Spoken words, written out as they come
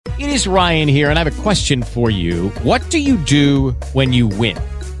It is Ryan here, and I have a question for you. What do you do when you win?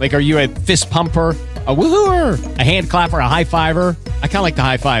 Like, are you a fist pumper, a woohooer, a hand clapper, a high fiver? I kind of like the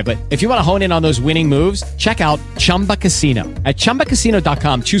high five, but if you want to hone in on those winning moves, check out Chumba Casino. At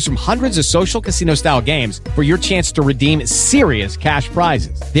ChumbaCasino.com, choose from hundreds of social casino-style games for your chance to redeem serious cash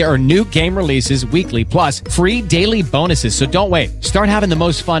prizes. There are new game releases weekly, plus free daily bonuses. So don't wait. Start having the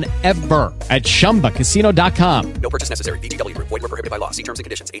most fun ever at ChumbaCasino.com. No purchase necessary. VGW Group. Void where prohibited by law. See terms and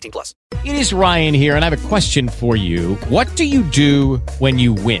conditions. 18+. It is Ryan here, and I have a question for you. What do you do when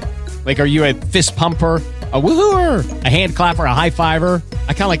you win? Like, are you a fist pumper, a woohooer, a hand clapper, a high fiver?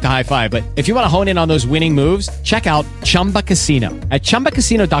 I kind of like the high five, but if you want to hone in on those winning moves, check out Chumba Casino. At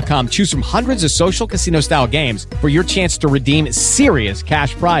ChumbaCasino.com, choose from hundreds of social casino-style games for your chance to redeem serious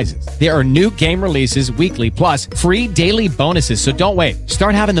cash prizes. There are new game releases weekly, plus free daily bonuses. So don't wait.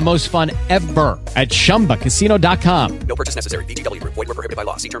 Start having the most fun ever at ChumbaCasino.com. No purchase necessary. VGW Group. Void where prohibited by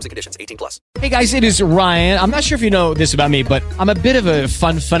law. See terms and conditions. 18+. Hey guys, it is Ryan. I'm not sure if you know this about me, but I'm a bit of a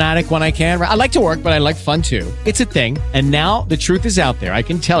fun fanatic when I can. I like to work, but I like fun too. It's a thing. And now the truth is out there. I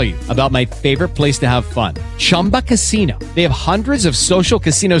can tell you about my favorite place to have fun. Chumba Casino. They have hundreds of social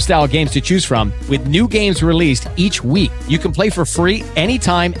casino style games to choose from with new games released each week. You can play for free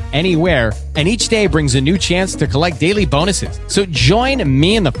anytime, anywhere. And each day brings a new chance to collect daily bonuses. So join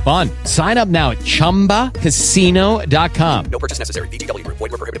me in the fun. Sign up now at ChumbaCasino.com. No purchase necessary. VGW Group.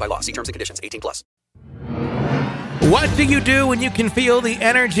 Void where prohibited by law. See terms and conditions. 18+. What do you do when you can feel the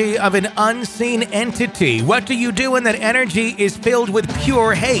energy of an unseen entity? What do you do when that energy is filled with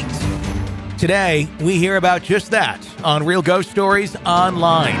pure hate? Today, we hear about just that on Real Ghost Stories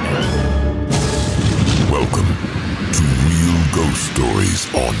Online. Welcome to Real Ghost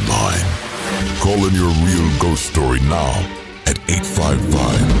Stories Online. Call in your real ghost story now at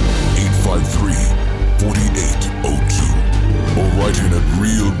 855-853-4802 or write in at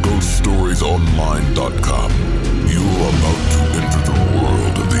realghoststoriesonline.com. You are about to enter the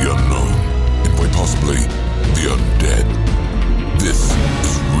world of the unknown and quite possibly the undead. This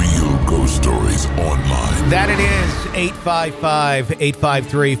is Real Ghost Stories Online. That it is,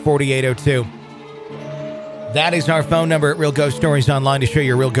 855-853-4802. That is our phone number at Real Ghost Stories Online to share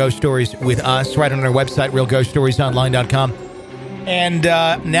your real ghost stories with us right on our website, realghoststoriesonline.com. And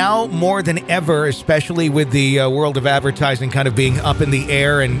now more than ever, especially with the world of advertising kind of being up in the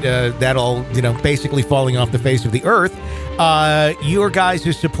air and that all, basically falling off the face of the earth, your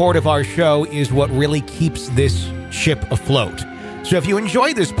guys' support of our show is what really keeps this ship afloat. So if you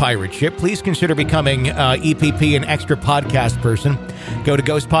enjoy this pirate ship, please consider becoming EPP, an extra podcast person. Go to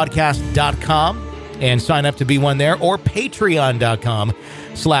ghostpodcast.com and sign up to be one there, or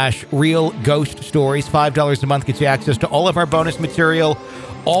patreon.com/Real Ghost Stories. $5 a month gets you access to all of our bonus material,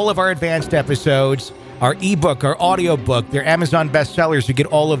 all of our advanced episodes, our ebook, our audiobook, they're Amazon bestsellers. You get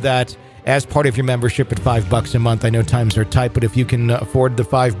all of that as part of your membership at $5 a month. I know times are tight, but if you can afford the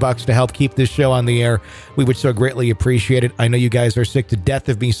 $5 to help keep this show on the air, we would so greatly appreciate it. I know you guys are sick to death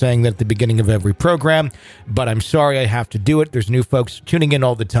of me saying that at the beginning of every program, but I'm sorry I have to do it. There's new folks tuning in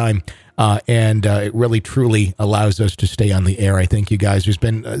all the time. And it really, truly allows us to stay on the air. I thank you guys. There's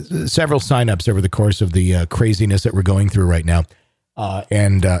been several signups over the course of the craziness that we're going through right now.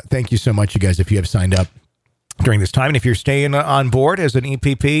 And thank you so much, you guys, if you have signed up during this time. And if you're staying on board as an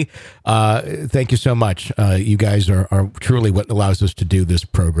EPP, thank you so much. You guys are truly what allows us to do this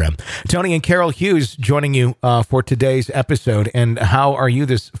program. Tony and Carol Hughes joining you for today's episode. And how are you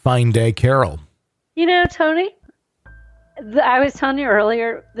this fine day, Carol? Tony, I was telling you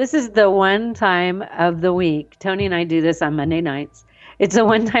earlier, this is the one time of the week. Tony and I do this on Monday nights. It's the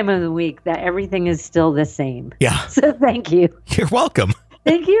one time of the week that everything is still the same. Yeah. So thank you. You're welcome.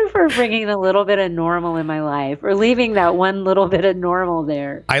 Thank you for bringing a little bit of normal in my life, or leaving that one little bit of normal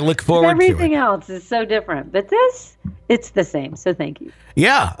there. I look forward to it. Everything else is so different, but this, it's the same. So thank you.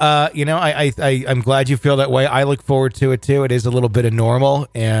 Yeah. I'm glad you feel that way. I look forward to it too. It is a little bit of normal,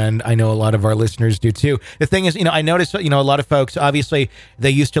 and I know a lot of our listeners do too. The thing is, I noticed, a lot of folks, obviously they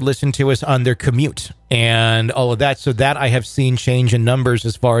used to listen to us on their commute and all of that. So that I have seen change in numbers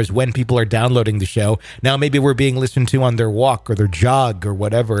as far as when people are downloading the show. Now, maybe we're being listened to on their walk or their jog or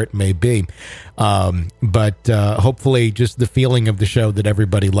whatever it may be. But hopefully just the feeling of the show that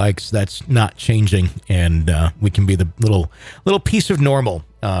everybody likes, that's not changing. And we can be the little piece of normal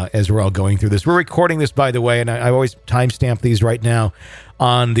as we're all going through this. We're recording this, by the way, and I always timestamp these right now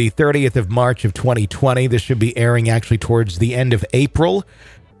on the 30th of March of 2020. This should be airing actually towards the end of April.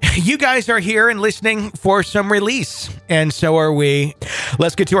 You guys are here and listening for some release, and so are we.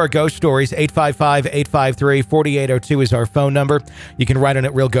 Let's get to our ghost stories. 855-853-4802 is our phone number. You can write on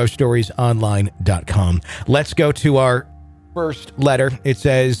at realghoststoriesonline.com. Let's go to our first letter. It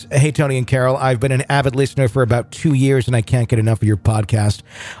says, "Hey, Tony and Carol, I've been an avid listener for about 2 years and I can't get enough of your podcast.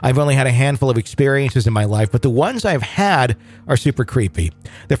 I've only had a handful of experiences in my life, but the ones I've had are super creepy.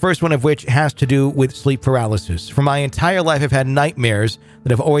 The first one of which has to do with sleep paralysis. For my entire life, I've had nightmares that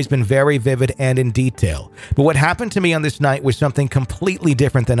have always been very vivid and in detail. But what happened to me on this night was something completely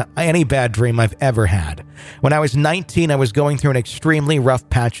different than any bad dream I've ever had. When I was 19, I was going through an extremely rough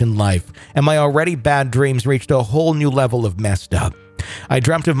patch in life, and my already bad dreams reached a whole new level of messed up. I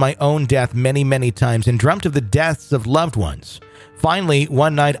dreamt of my own death many, many times and dreamt of the deaths of loved ones. Finally,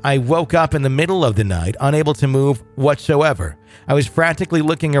 one night, I woke up in the middle of the night, unable to move whatsoever. I was frantically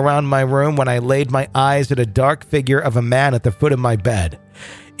looking around my room when I laid my eyes at a dark figure of a man at the foot of my bed.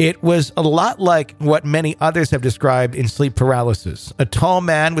 It was a lot like what many others have described in sleep paralysis. A tall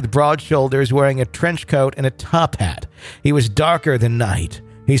man with broad shoulders wearing a trench coat and a top hat. He was darker than night.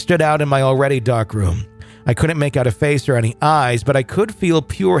 He stood out in my already dark room. I couldn't make out a face or any eyes, but I could feel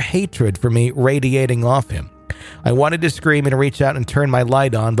pure hatred for me radiating off him. I wanted to scream and reach out and turn my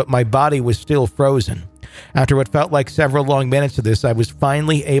light on, but my body was still frozen. After what felt like several long minutes of this, I was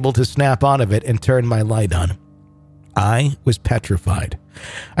finally able to snap out of it and turn my light on. I was petrified.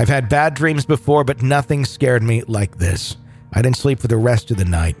 I've had bad dreams before, but nothing scared me like this. I didn't sleep for the rest of the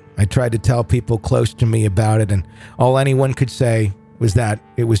night. I tried to tell people close to me about it, and all anyone could say was that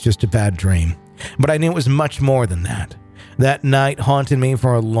it was just a bad dream. But I knew it was much more than that. That night haunted me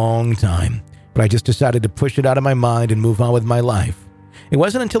for a long time, but I just decided to push it out of my mind and move on with my life. It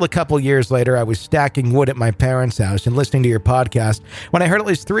wasn't until a couple years later I was stacking wood at my parents' house and listening to your podcast when I heard at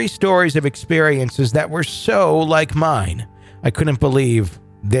least 3 stories of experiences that were so like mine. I couldn't believe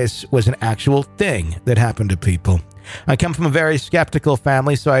this was an actual thing that happened to people. I come from a very skeptical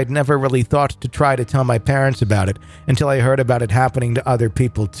family, so I'd never really thought to try to tell my parents about it until I heard about it happening to other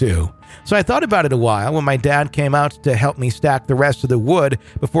people too. So I thought about it a while. When my dad came out to help me stack the rest of the wood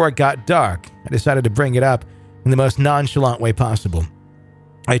before it got dark, I decided to bring it up in the most nonchalant way possible.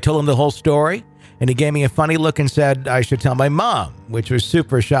 I told him the whole story, and he gave me a funny look and said I should tell my mom, which was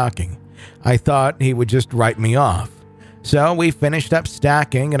super shocking. I thought he would just write me off. So we finished up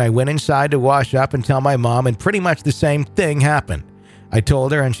stacking, and I went inside to wash up and tell my mom, and pretty much the same thing happened. I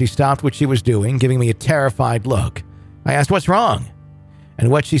told her, and she stopped what she was doing, giving me a terrified look. I asked, "What's wrong?"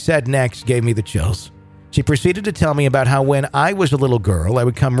 And what she said next gave me the chills. She proceeded to tell me about how when I was a little girl, I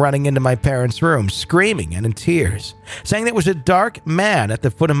would come running into my parents' room, screaming and in tears, saying there was a dark man at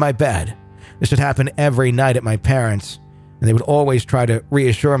the foot of my bed. This would happen every night at my parents', and they would always try to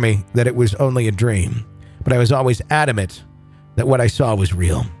reassure me that it was only a dream. But I was always adamant that what I saw was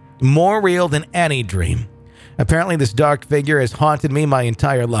real. More real than any dream. Apparently, this dark figure has haunted me my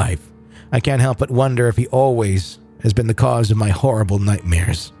entire life. I can't help but wonder if he always has been the cause of my horrible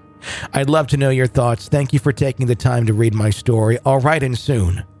nightmares. I'd love to know your thoughts. Thank you for taking the time to read my story. I'll write in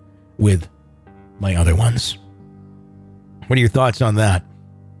soon with my other ones. What are your thoughts on that?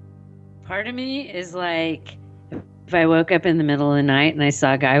 Part of me is like, if I woke up in the middle of the night and I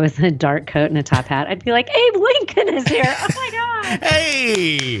saw a guy with a dark coat and a top hat, I'd be like, Abe Lincoln is here. Oh my God.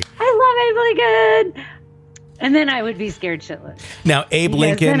 Hey! I love Abe Lincoln. And then I would be scared shitless. Now, Abe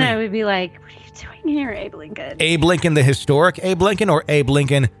Lincoln. Then I would be like, what are you doing here, Abe Lincoln? Abe Lincoln, the historic Abe Lincoln, or Abe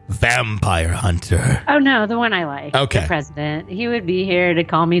Lincoln, vampire hunter? Oh, no, the one I like. Okay. The president. He would be here to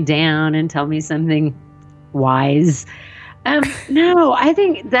calm me down and tell me something wise. No, I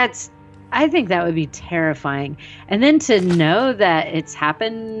think that would be terrifying. And then to know that it's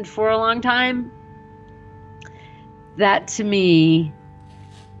happened for a long time, that to me,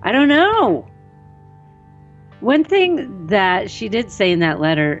 I don't know. One thing that she did say in that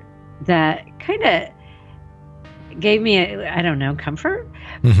letter that kind of gave me, comfort,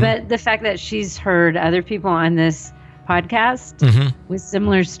 but the fact that she's heard other people on this podcast with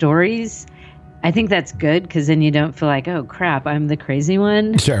similar stories, I think that's good, because then you don't feel like, oh crap, I'm the crazy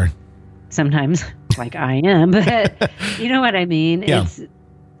one. Sure. Sometimes, like I am, but you know what I mean? Yeah.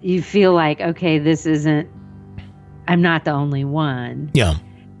 You feel like, okay, I'm not the only one. Yeah.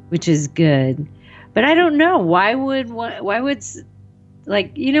 Which is good. But I don't know. Why would,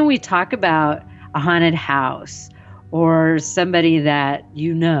 we talk about a haunted house or somebody that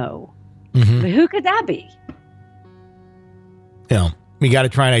you know. But who could that be? Yeah. You got to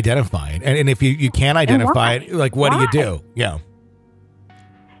try and identify it. And if you can't identify it, like, what do you do? Yeah.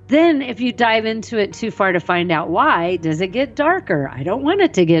 Then if you dive into it too far to find out why, does it get darker? I don't want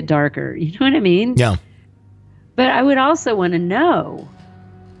it to get darker. You know what I mean? Yeah. But I would also want to know,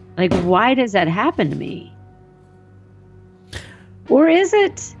 like, why does that happen to me? Or is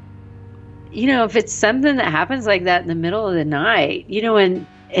it, if it's something that happens like that in the middle of the night,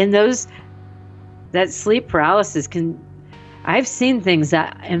 and that sleep paralysis can I've seen things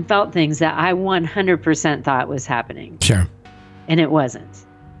and felt things that I 100% thought was happening. Sure. And it wasn't.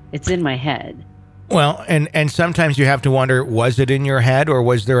 It's in my head. Well, and sometimes you have to wonder, was it in your head or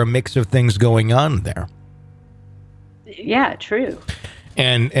was there a mix of things going on there? Yeah, true.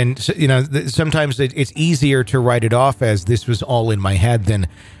 And so, sometimes it's easier to write it off as this was all in my head than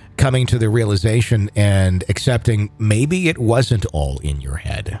coming to the realization and accepting maybe it wasn't all in your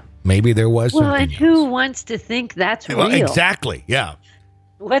head. Maybe there was something and else. Who wants to think that's real? Exactly, yeah.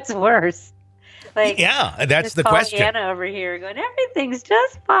 What's worse? Yeah, that's the question. Pollyanna over here going, everything's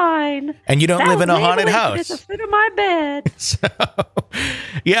just fine. And you don't live in a haunted house. At the foot of my bed. So,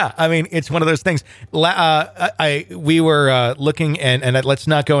 yeah, I mean, it's one of those things. We were looking, and let's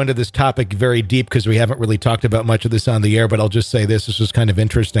not go into this topic very deep because we haven't really talked about much of this on the air, but I'll just say this was kind of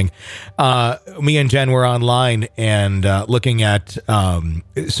interesting. Me and Jen were online and looking at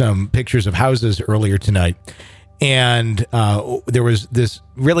some pictures of houses earlier tonight. And there was this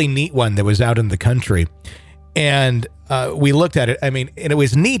really neat one that was out in the country. And we looked at it. I mean, and it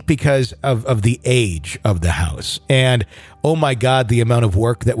was neat because of the age of the house. And, oh, my God, the amount of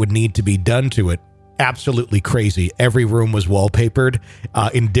work that would need to be done to it. Absolutely crazy. Every room was wallpapered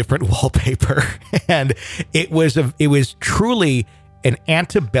in different wallpaper. And it was truly an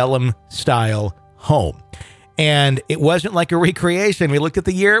antebellum style home. And it wasn't like a recreation. We looked at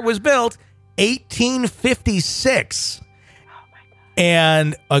the year it was built. 1856. Oh my God.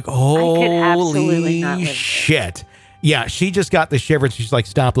 And like, holy shit. Yeah, she just got the shivers. She's like,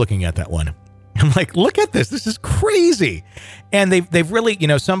 stop looking at that one. I'm like, look at this. This is crazy. And they've really,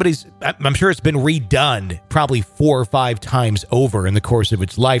 I'm sure it's been redone probably 4 or 5 times over in the course of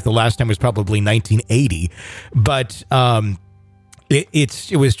its life. The last time was probably 1980. But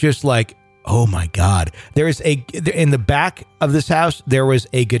it was just like, oh my God. In the back of this house, there was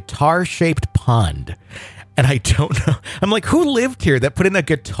a guitar-shaped pond. And I don't know. I'm like, who lived here that put in a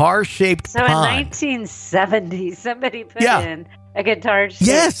guitar-shaped pond? So in 1970, somebody put in a guitar-shaped pond.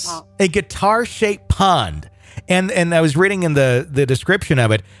 Yes, a guitar-shaped pond. And I was reading in the description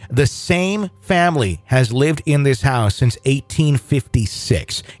of it, the same family has lived in this house since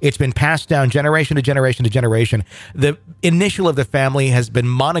 1856. It's been passed down generation to generation to generation. The initial of the family has been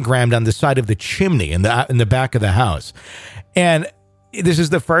monogrammed on the side of the chimney in the back of the house. And this is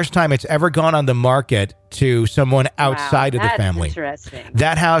the first time it's ever gone on the market to someone outside of the family. Interesting.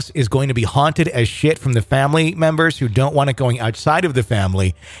 That house is going to be haunted as shit from the family members who don't want it going outside of the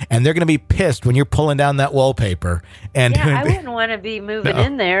family, and they're going to be pissed when you're pulling down that wallpaper. And I wouldn't want to be moving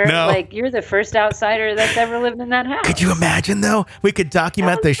in there. No. Like, you're the first outsider that's ever lived in that house. Could you imagine, though? We could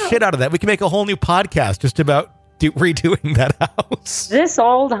document the shit out of that. We could make a whole new podcast just about redoing that house. This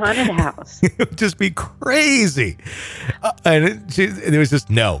old haunted house. It would just be crazy. And it was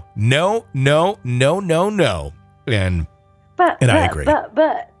just no. And I agree.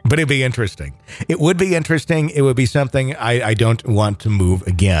 But it'd be interesting. It would be interesting. It would be something I don't want to move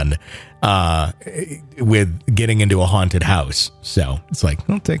again with getting into a haunted house. So it's like,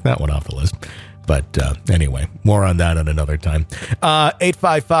 I'll take that one off the list. But anyway, more on that at another time.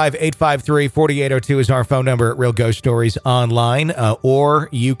 855-853-4802 is our phone number at Real Ghost Stories Online. Or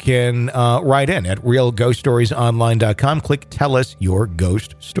you can write in at realghoststoriesonline.com. Click Tell Us Your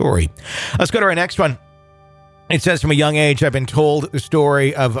Ghost Story. Let's go to our next one. It says, from a young age, I've been told the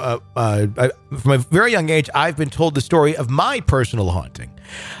story of, from a very young age, I've been told the story of my personal haunting.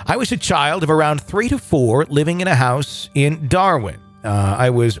 I was a child of around 3 to 4 living in a house in Darwin. I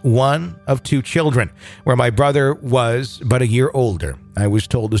was one of 2 children, where my brother was but a year older. I was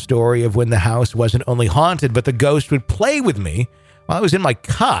told the story of when the house wasn't only haunted, but the ghost would play with me while I was in my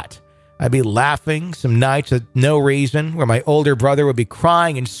cot. I'd be laughing some nights at no reason, where my older brother would be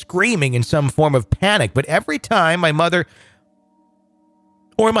crying and screaming in some form of panic. But every time my mother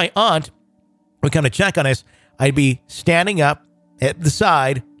or my aunt would come to check on us, I'd be standing up at the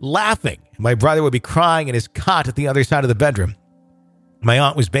side laughing. My brother would be crying in his cot at the other side of the bedroom. My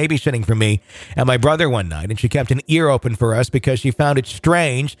aunt was babysitting for me and my brother one night, and she kept an ear open for us because she found it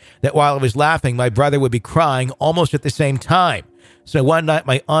strange that while I was laughing, my brother would be crying almost at the same time. So one night,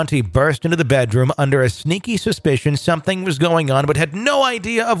 my auntie burst into the bedroom under a sneaky suspicion something was going on, but had no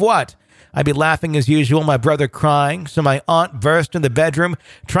idea of what. I'd be laughing as usual, my brother crying, so my aunt burst in the bedroom,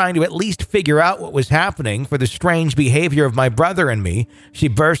 trying to at least figure out what was happening for the strange behavior of my brother and me. She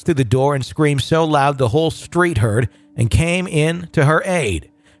burst through the door and screamed so loud the whole street heard, and came in to her aid.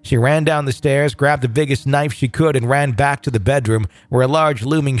 She ran down the stairs, grabbed the biggest knife she could, and ran back to the bedroom, where a large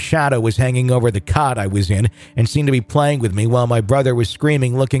looming shadow was hanging over the cot I was in and seemed to be playing with me while my brother was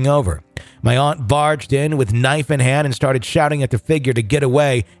screaming, looking over. My aunt barged in with knife in hand and started shouting at the figure to get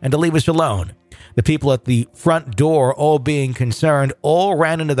away and to leave us alone. The people at the front door, all being concerned, all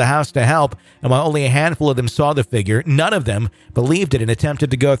ran into the house to help, and while only a handful of them saw the figure, none of them believed it and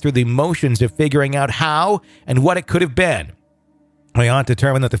attempted to go through the motions of figuring out how and what it could have been. My aunt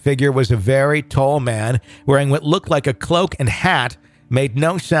determined that the figure was a very tall man wearing what looked like a cloak and hat, made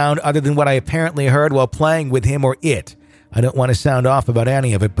no sound other than what I apparently heard while playing with him or it. I don't want to sound off about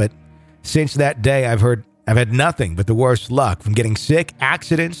any of it, but since that day I've had nothing but the worst luck, from getting sick,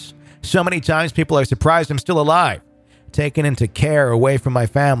 accidents. So many times people are surprised I'm still alive. Taken into care away from my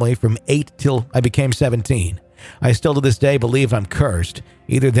family from 8 till I became 17. I still to this day believe I'm cursed,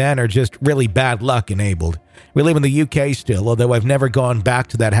 either then or just really bad luck enabled. We live in the UK still, although I've never gone back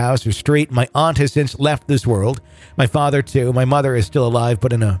to that house or street. My aunt has since left this world. My father too. My mother is still alive,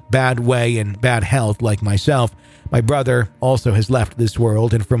 but in a bad way and bad health like myself. My brother also has left this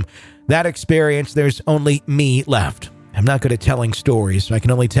world, and from that experience, there's only me left. I'm not good at telling stories, so I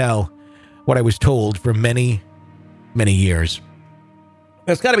can only tell what I was told for many, many years.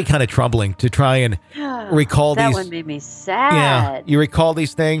 It's got to be kind of troubling to try and recall that these. That one made me sad. Yeah, you recall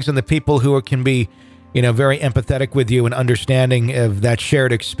these things, and the people who can be, very empathetic with you and understanding of that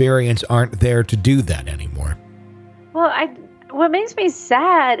shared experience aren't there to do that anymore. Well, what makes me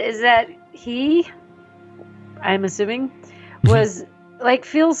sad is that he, I'm assuming, was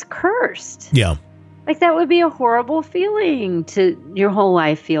feels cursed. Yeah. Like that would be a horrible feeling to your whole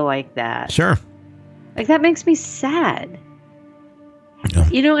life feel like that. Sure. Like that makes me sad. Yeah.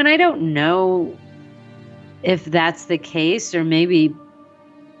 And I don't know if that's the case, or maybe,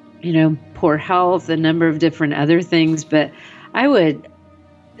 poor health, a number of different other things, but I would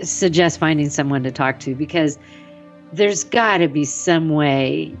suggest finding someone to talk to, because there's got to be some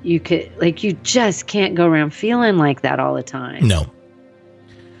way you could, you just can't go around feeling like that all the time. No,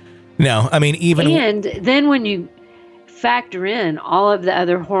 I mean, even... And then when you factor in all of the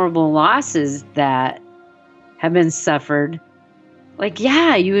other horrible losses that have been suffered,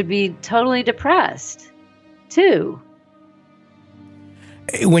 you would be totally depressed too.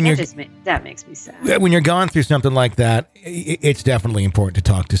 That makes me sad. When you're going through something like that, it's definitely important to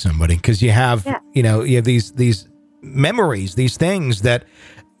talk to somebody, because you have, you have these memories, these things that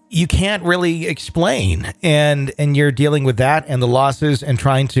you can't really explain, and you're dealing with that and the losses and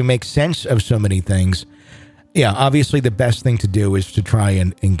trying to make sense of so many things. Yeah, obviously the best thing to do is to try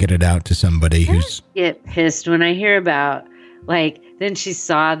and get it out to somebody who's... I get pissed when I hear about, then she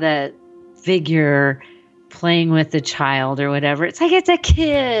saw the figure playing with the child or whatever. It's it's a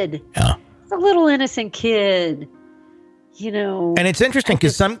kid. Yeah. It's a little innocent kid. And it's interesting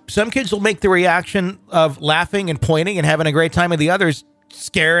because some kids will make the reaction of laughing and pointing and having a great time, and the others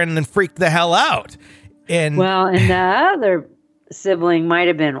scaring and freak the hell out. And the other sibling might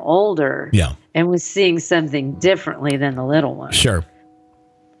have been older. Yeah. And was seeing something differently than the little one. Sure.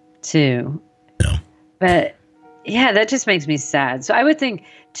 Too. No. But yeah, that just makes me sad. So I would think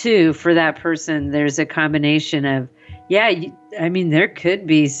too, for that person, there's a combination of, there could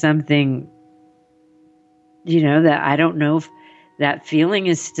be something, that I don't know if that feeling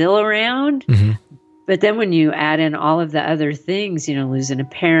is still around. Mm-hmm. But then when you add in all of the other things, losing a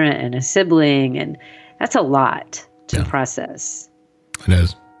parent and a sibling, and that's a lot to process. It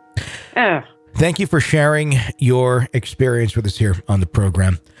is. Thank you for sharing your experience with us here on the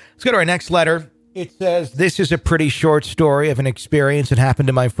program. Let's go to our next letter. It says, this is a pretty short story of an experience that happened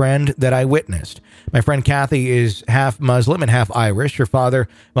to my friend that I witnessed. My friend Kathy is half Muslim and half Irish. Her father,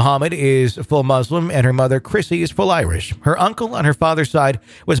 Muhammad, is full Muslim, and her mother, Chrissy, is full Irish. Her uncle on her father's side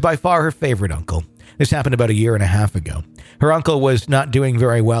was by far her favorite uncle. This happened about 1.5 years ago. Her uncle was not doing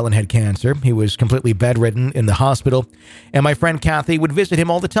very well and had cancer. He was completely bedridden in the hospital, and my friend Kathy would visit him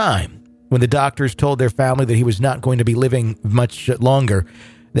all the time. When the doctors told their family that he was not going to be living much longer,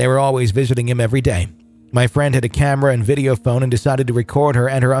 they were always visiting him every day. My friend had a camera and video phone and decided to record her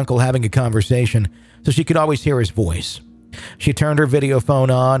and her uncle having a conversation so she could always hear his voice. She turned her video phone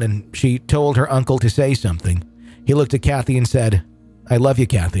on and she told her uncle to say something. He looked at Kathy and said, "I love you,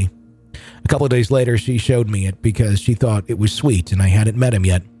 Kathy." A couple of days later, she showed me it because she thought it was sweet and I hadn't met him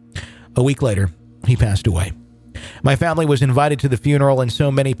yet. A week later, he passed away. My family was invited to the funeral and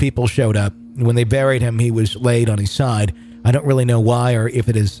so many people showed up. When they buried him, he was laid on his side. I don't really know why or if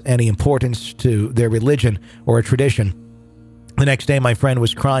it is any importance to their religion or a tradition. The next day, my friend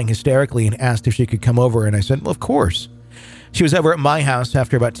was crying hysterically and asked if she could come over, and I said, well, of course. She was over at my house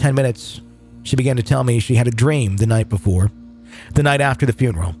after about 10 minutes. She began to tell me she had a dream the night before, the night after the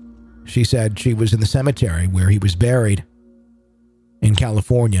funeral. She said she was in the cemetery where he was buried in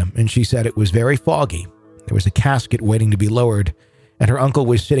California, and she said it was very foggy. There was a casket waiting to be lowered, and her uncle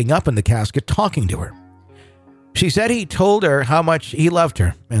was sitting up in the casket talking to her. She said he told her how much he loved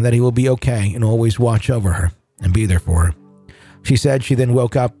her and that he will be okay and always watch over her and be there for her. She said she then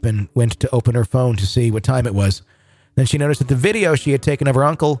woke up and went to open her phone to see what time it was. Then she noticed that the video she had taken of her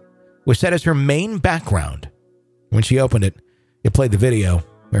uncle was set as her main background. When she opened it, it played the video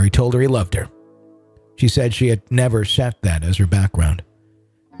where he told her he loved her. She said she had never set that as her background,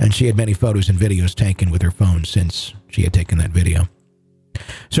 and she had many photos and videos taken with her phone since she had taken that video.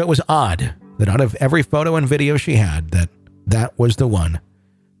 So it was odd that out of every photo and video she had, that was the one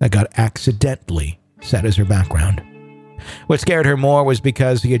that got accidentally set as her background. What scared her more was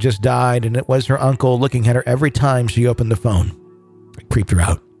because he had just died, and it was her uncle looking at her every time she opened the phone. It creeped her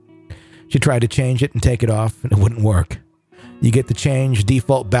out. She tried to change it and take it off, and it wouldn't work. You get the change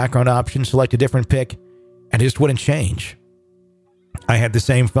default background option, select a different pic, and it just wouldn't change. I had the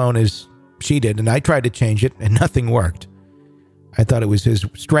same phone as she did, and I tried to change it, and nothing worked. I thought it was his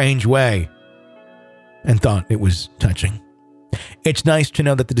strange way, and thought it was touching. It's nice to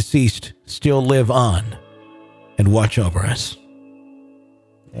know that the deceased still live on and watch over us.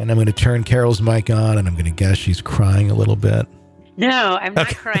 And I'm going to turn Carol's mic on, and I'm going to guess she's crying a little bit. No, I'm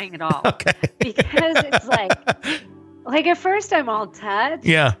not crying at all. Okay. Because it's like at first I'm all touched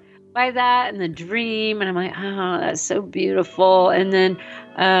by that and the dream. And I'm like, oh, that's so beautiful. And then,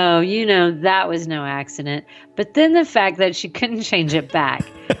 that was no accident. But then the fact that she couldn't change it back,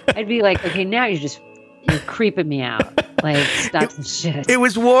 I'd be like, okay, now you're creeping me out. Like, stop some shit. It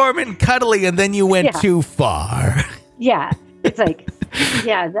was warm and cuddly, and then you went too far. Yeah. It's like,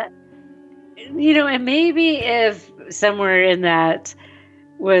 that, and maybe if somewhere in that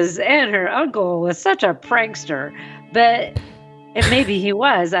was, and her uncle was such a prankster, but and maybe he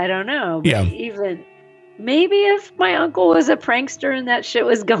was, I don't know. But even maybe if my uncle was a prankster and that shit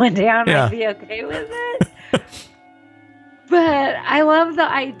was going down, I'd be okay with it. But I love the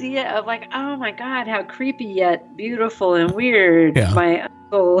idea of like, oh my God, how creepy yet beautiful and weird. Yeah. My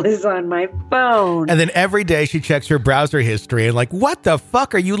uncle is on my phone. And then every day she checks her browser history and like, what the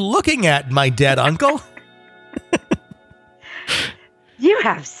fuck are you looking at, my dead uncle? You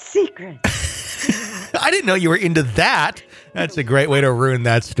have secrets. I didn't know you were into that. That's a great way to ruin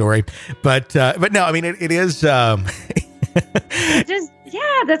that story. But no, I mean, it is... that's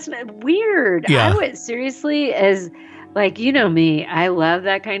weird. Yeah. I would seriously, as like, me, I love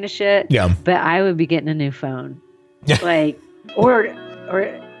that kind of shit. Yeah. But I would be getting a new phone. Like, or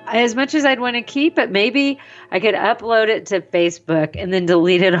as much as I'd want to keep it, maybe I could upload it to Facebook and then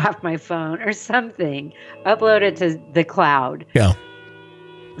delete it off my phone or something. Upload it to the cloud. Yeah.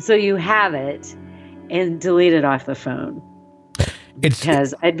 So you have it and delete it off the phone.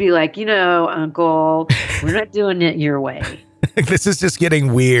 Because I'd be like, Uncle, we're not doing it your way. This is just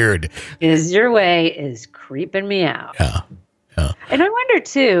getting weird. Because your way is creeping me out. Yeah. And I wonder,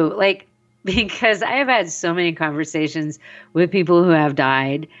 too, like, because I have had so many conversations with people who have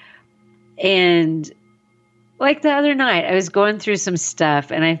died. And, like, the other night, I was going through some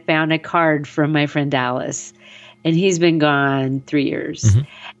stuff, and I found a card from my friend Dallas. And he's been gone 3 years. Mm-hmm.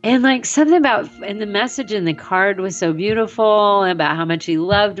 And like something about, and the message in the card was so beautiful about how much he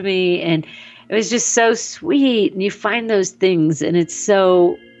loved me. And it was just so sweet. And you find those things and it's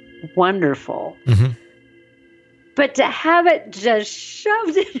so wonderful. Mm-hmm. But to have it just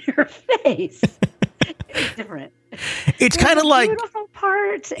shoved in your face is different. It's kind of like beautiful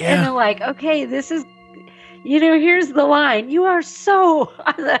part. Yeah. And they're like, okay, this is, here's the line. You are so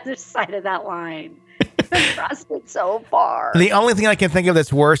on the other side of that line. Crossed it so far. The only thing I can think of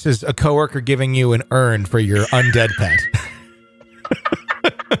that's worse is a coworker giving you an urn for your undead pet.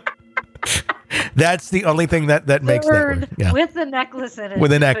 That's the only thing that makes that work. Yeah. With the necklace in it.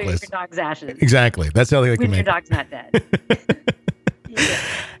 With a necklace. Your dog's ashes. Exactly. That's the only thing that can make your dog's not dead.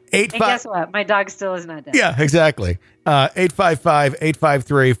 And guess what? My dog still is not dead. Yeah, exactly.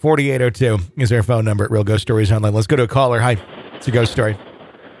 855-853-4802 is our phone number at Real Ghost Stories Online. Let's go to a caller. Hi. It's a ghost story.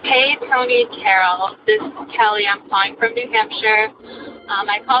 Hey, Tony and Carol. This is Kelly. I'm calling from New Hampshire.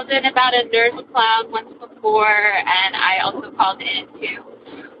 I called in about a Nurse Cloud once before, and I also called into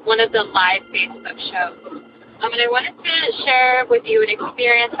one of the live Facebook shows. And I wanted to share with you an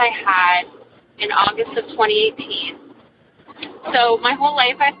experience I had in August of 2018. So my whole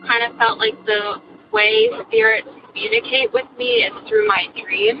life I've kind of felt like the way spirits communicate with me is through my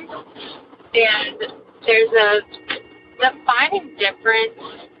dreams. And there's a defining difference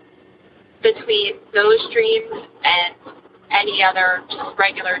between those dreams and any other just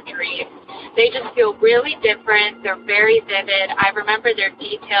regular dream. They just feel really different. They're very vivid. I remember their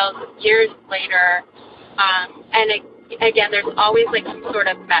details years later. And again, there's always like some sort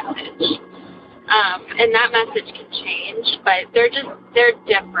of message. And that message can change, but they're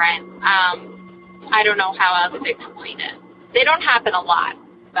different. I don't know how else to explain it. They don't happen a lot,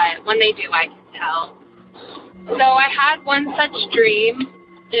 but when they do, I can tell. So I had one such dream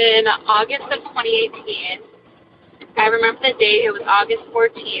in August of 2018. I remember the date. It was August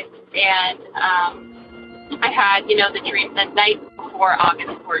 14th, and I had, the dream the night before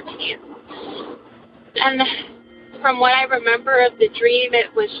August 14th. And from what I remember of the dream,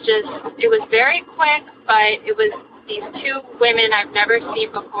 it was very quick, but it was these two women I've never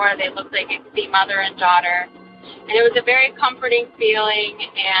seen before. They looked like it could be mother and daughter. And it was a very comforting feeling,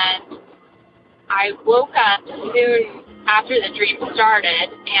 and I woke up soon after the dream started,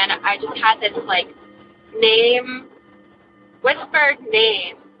 and I just had this, whispered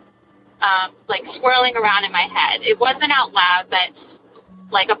name, swirling around in my head. It wasn't out loud, but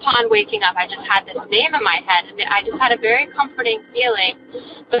upon waking up, I just had this name in my head, and I just had a very comforting feeling.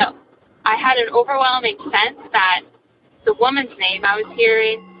 But I had an overwhelming sense that the woman's name I was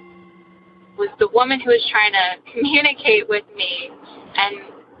hearing was the woman who was trying to communicate with me, and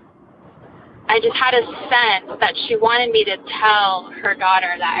I just had a sense that she wanted me to tell her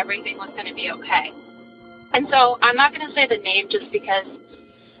daughter that everything was going to be okay. And so I'm not going to say the name just because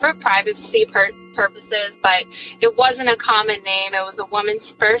for privacy purposes, but it wasn't a common name. It was a woman's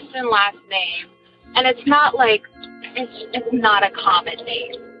first and last name. And it's not it's not a common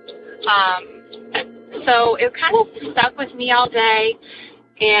name. So it kind of stuck with me all day.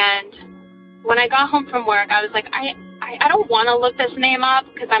 And when I got home from work, I was like, I don't want to look this name up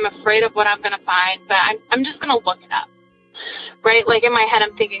because I'm afraid of what I'm going to find, but I'm just going to look it up. Right? In my head,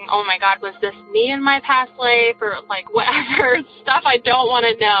 I'm thinking, oh my God, was this me in my past life or whatever stuff I don't want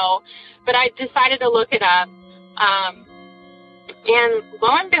to know. But I decided to look it up. And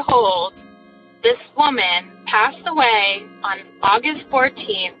lo and behold, this woman passed away on August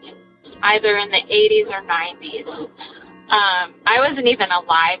 14th, either in the 80s or 90s. I wasn't even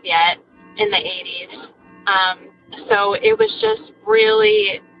alive yet in the 80s. So it was just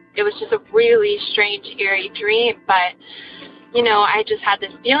a really strange, eerie dream. But, I just had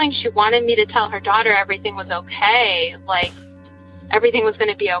this feeling she wanted me to tell her daughter everything was okay, everything was going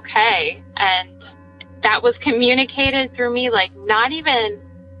to be okay. And that was communicated through me, not even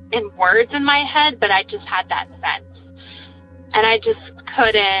in words in my head, but I just had that sense. And I just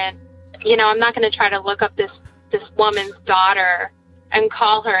couldn't, I'm not going to try to look up this woman's daughter and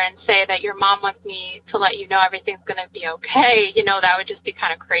call her and say that your mom wants me to let you know everything's going to be okay. That would just be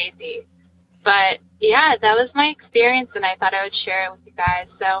kind of crazy. But yeah, that was my experience, and I thought I would share it with you guys.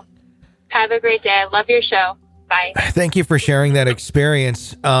 So have a great day. I love your show. Bye. Thank you for sharing that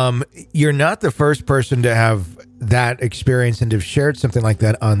experience. You're not the first person to have that experience and to have shared something like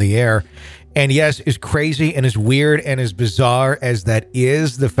that on the air. And yes, as crazy and as weird and as bizarre as that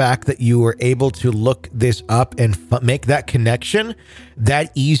is, the fact that you were able to look this up and make that connection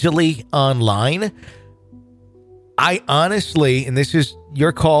that easily online, I honestly, and this is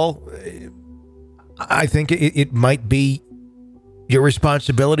your call, I think it might be your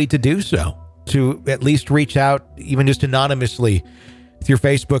responsibility to do so, to at least reach out, even just anonymously through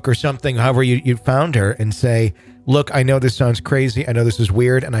Facebook or something, however you found her, and say, look, I know this sounds crazy. I know this is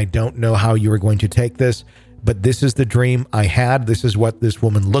weird, and I don't know how you are going to take this, but this is the dream I had. This is what this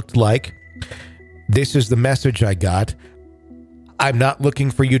woman looked like. This is the message I got. I'm not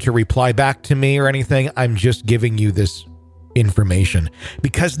looking for you to reply back to me or anything. I'm just giving you this information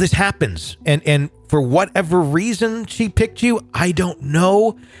because this happens. And for whatever reason she picked you, I don't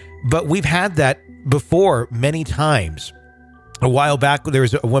know, but we've had that before many times. A while back, there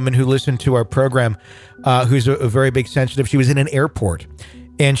was a woman who listened to our program who's a very big sensitive. She was in an airport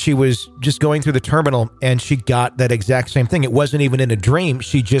and she was just going through the terminal and she got that exact same thing. It wasn't even in a dream.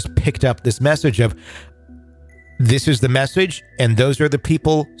 She just picked up this message of, this is the message, and those are the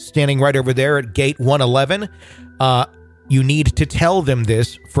people standing right over there at gate 111. You need to tell them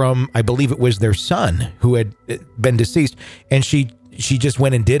this from, I believe it was their son who had been deceased. And she just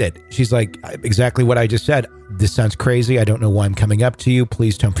went and did it. She's like, exactly what I just said. This sounds crazy. I don't know why I'm coming up to you.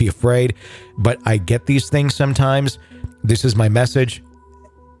 Please don't be afraid. But I get these things sometimes. This is my message.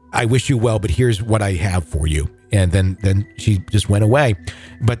 I wish you well, but here's what I have for you. And then she just went away.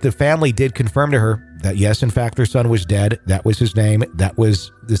 But the family did confirm to her that, yes, in fact, their son was dead. That was his name.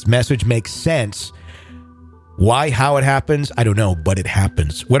 This message makes sense. Why, how it happens, I don't know, but it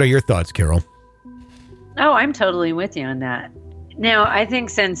happens. What are your thoughts, Carol? Oh, I'm totally with you on that. Now, I think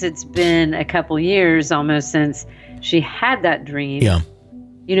since it's been a couple years almost since she had that dream,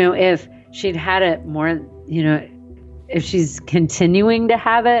 if she'd had it more, if she's continuing to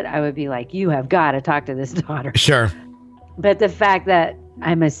have it, I would be like, you have got to talk to this daughter. Sure. But the fact that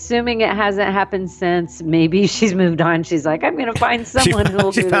I'm assuming it hasn't happened since. Maybe she's moved on. She's like, I'm going to find someone who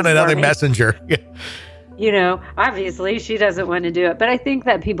will do She found this another for me. messenger. You know, obviously she doesn't want to do it. But I think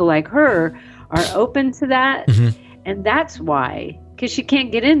that people like her are open to that. And that's why, because she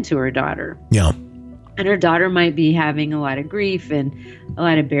can't get into her daughter. Yeah. And her daughter might be having a lot of grief and a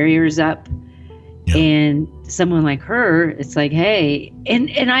lot of barriers up. Yeah. And someone like her, it's like, hey,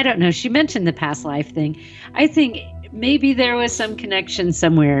 and I don't know. She mentioned the past life thing. I think maybe there was some connection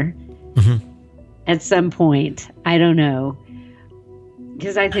somewhere at some point. I don't know.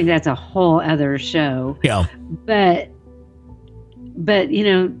 Because I think that's a whole other show. Yeah. But you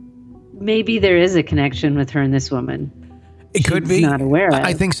know, maybe there is a connection with her and this woman. It could She's be. not aware of.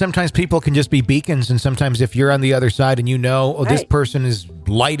 I think sometimes people can just be beacons, and sometimes if you're on the other side and you know, oh, this Right. person is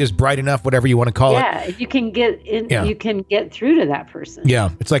light is bright enough, whatever you want to call it. Yeah, if you can get in, Yeah. you can get through to that person. Yeah,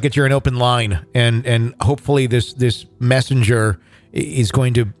 it's like you're an open line, and hopefully this messenger is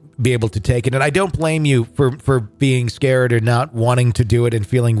going to be able to take it. And I don't blame you for being scared or not wanting to do it and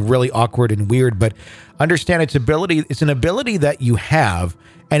feeling really awkward and weird, but understand it's an ability that you have,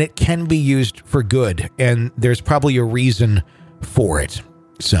 and it can be used for good, and there's probably a reason for it.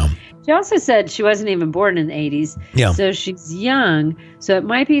 So She also said she wasn't even born in the 80s. Yeah. So she's young. So it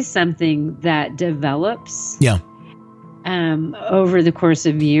might be something that develops yeah. over the course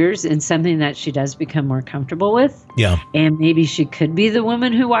of years, and something that she does become more comfortable with. Yeah. And maybe she could be the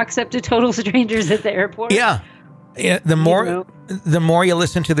woman who walks up to total strangers at the airport. Yeah. The more you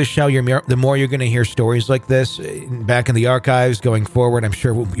listen to the show, the more you're going to hear stories like this back in the archives going forward. I'm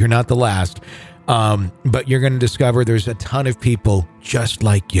sure you're not the last, but you're going to discover there's a ton of people just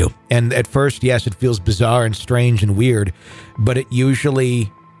like you. And at first, yes, it feels bizarre and strange and weird, but it usually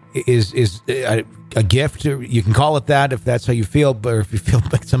is a gift. You can call it that if that's how you feel, but if you feel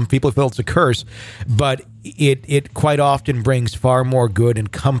like some people feel it's a curse, but it quite often brings far more good and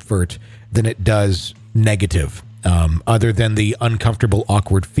comfort than it does negative. Other than the uncomfortable,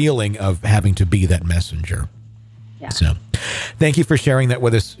 awkward feeling of having to be that messenger. Yeah. So thank you for sharing that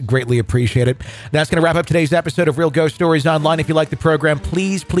with us. Greatly appreciate it. That's going to wrap up today's episode of Real Ghost Stories Online. If you like the program,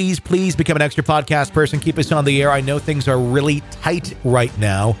 please, please, please become an extra podcast person. Keep us on the air. I know things are really tight right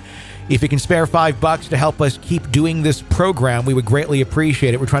now. If you can spare $5 to help us keep doing this program, we would greatly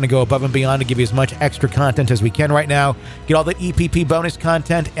appreciate it. We're trying to go above and beyond to give you as much extra content as we can right now. Get all the EPP bonus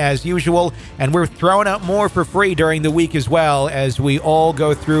content as usual. And we're throwing out more for free during the week as well as we all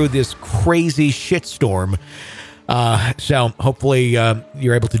go through this crazy shitstorm. So hopefully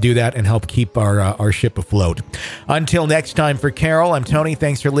you're able to do that and help keep our ship afloat. Until next time, for Carol, I'm Tony.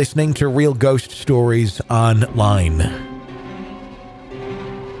 Thanks for listening to Real Ghost Stories Online.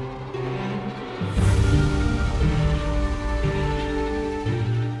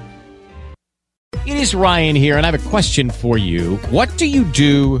 It is Ryan here, and I have a question for you. What do you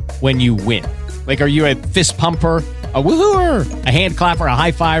do when you win? Like, are you a fist pumper, a woohooer, a hand clapper, a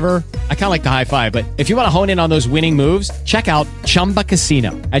high fiver? I kind of like the high five, but if you want to hone in on those winning moves, check out Chumba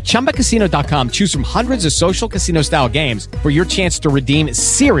Casino. At ChumbaCasino.com, choose from hundreds of social casino-style games for your chance to redeem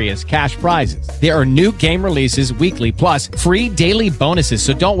serious cash prizes. There are new game releases weekly, plus free daily bonuses.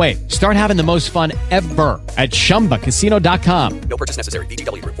 So don't wait. Start having the most fun ever at ChumbaCasino.com. No purchase necessary.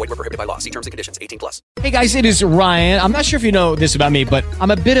 VGW Group. Void where prohibited by law. See terms and conditions. 18+. Hey guys, it is Ryan. I'm not sure if you know this about me, but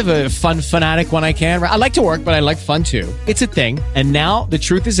I'm a bit of a fun fanatic when I can. I like to work, but I like fun too. It's a thing. And now the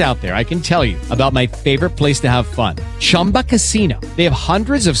truth is out there. I can tell you about my favorite place to have fun. Chumba Casino. They have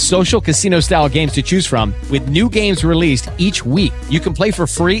hundreds of social casino style games to choose from with new games released each week. You can play for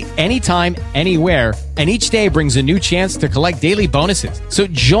free anytime, anywhere. And each day brings a new chance to collect daily bonuses. So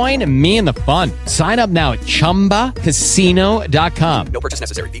join me in the fun. Sign up now at ChumbaCasino.com. No purchase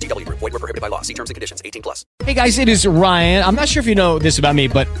necessary. VGW Group. Void where prohibited by law. See terms and conditions. 18+. Hey guys, it is Ryan. I'm not sure if you know this about me,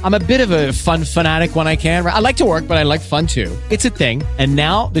 but I'm a bit of a fun fanatic when I can. I like to work, but I like fun too. It's a thing. And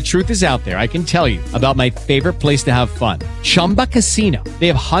now the truth is out there. I can tell you about my favorite place to have fun. Chumba Casino. They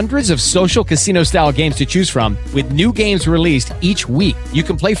have hundreds of social casino style games to choose from with new games released each week. You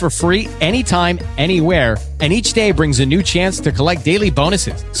can play for free anytime, anywhere. And each day brings a new chance to collect daily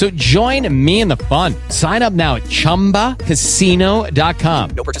bonuses. So join me in the fun. Sign up now at ChumbaCasino.com.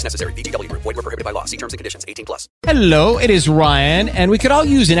 No purchase necessary. VGW Group. Void where prohibited by law. See terms and conditions. 18+. Hello, it is Ryan, and we could all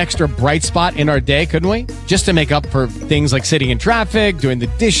use an extra bright spot in our day, couldn't we? Just to make up for things like sitting in traffic, doing the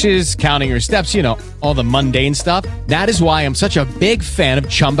dishes, counting your steps, you know, all the mundane stuff. That is why I'm such a big fan of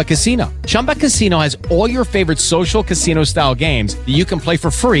Chumba Casino. Chumba Casino has all your favorite social casino-style games that you can play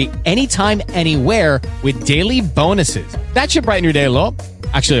for free anytime, anywhere with daily bonuses. That should brighten your day a little.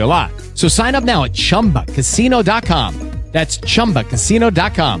 Actually, a lot. So sign up now at ChumbaCasino.com. That's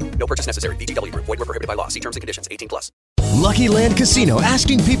ChumbaCasino.com. No purchase necessary. VGW Group. Void where prohibited by law. See terms and conditions. 18+. Lucky Land Casino,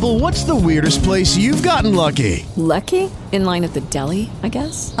 asking people, what's the weirdest place you've gotten lucky? Lucky? In line at the deli, I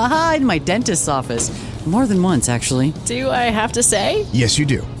guess? Aha, in my dentist's office. More than once, actually. Do I have to say? Yes, you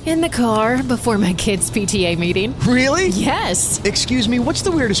do. In the car before my kids' PTA meeting. Really? Yes. Excuse me, what's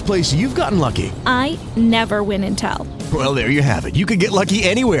the weirdest place you've gotten lucky? I never win and tell. Well, there you have it. You can get lucky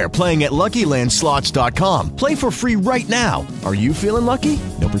anywhere, playing at LuckyLandSlots.com. Play for free right now. Are you feeling lucky?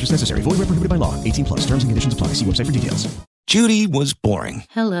 No purchase necessary. Void where prohibited by law. 18 plus. Terms and conditions apply. See website for details. Judy was boring.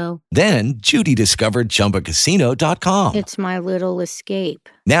 Hello. Then Judy discovered ChumbaCasino.com. It's my little escape.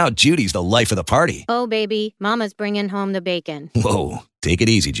 Now Judy's the life of the party. Oh, baby, mama's bringing home the bacon. Whoa, take it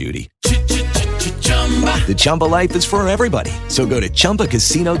easy, Judy. The Chumba life is for everybody. So go to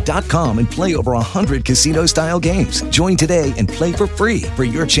ChumbaCasino.com and play over 100 casino-style games. Join today and play for free for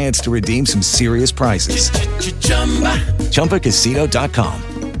your chance to redeem some serious prizes. ChumbaCasino.com.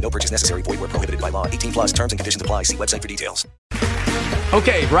 No purchase necessary. Void where prohibited by law. 18 plus terms and conditions apply. See website for details.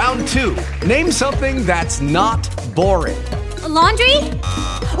 Okay, round two. Name something that's not boring. A laundry?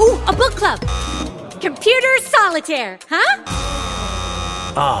 Ooh, a book club. Computer solitaire, huh?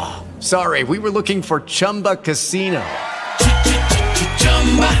 Ah, sorry. We were looking for Chumba Casino.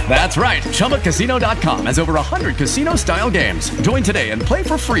 That's right. ChumbaCasino.com has over 100 casino-style games. Join today and play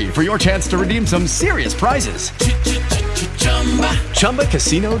for free for your chance to redeem some serious prizes.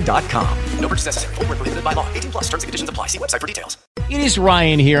 ChumbaCasino.com. No purchase necessary. Void where prohibited by law. 18 plus terms and conditions apply. See website for details. It is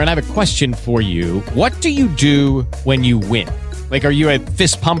Ryan here, and I have a question for you. What do you do when you win? Like, are you a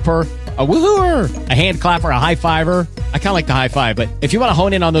fist pumper, a woohooer, a hand clapper, a high fiver? I kind of like the high five, but if you want to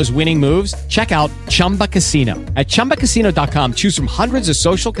hone in on those winning moves, check out Chumba Casino. At ChumbaCasino.com, choose from hundreds of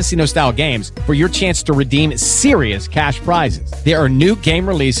social casino-style games for your chance to redeem serious cash prizes. There are new game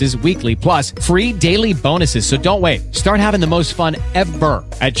releases weekly, plus free daily bonuses. So don't wait. Start having the most fun ever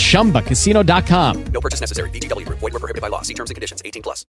at ChumbaCasino.com. No purchase necessary. VGW. Void where prohibited by law. See terms and conditions. 18 plus.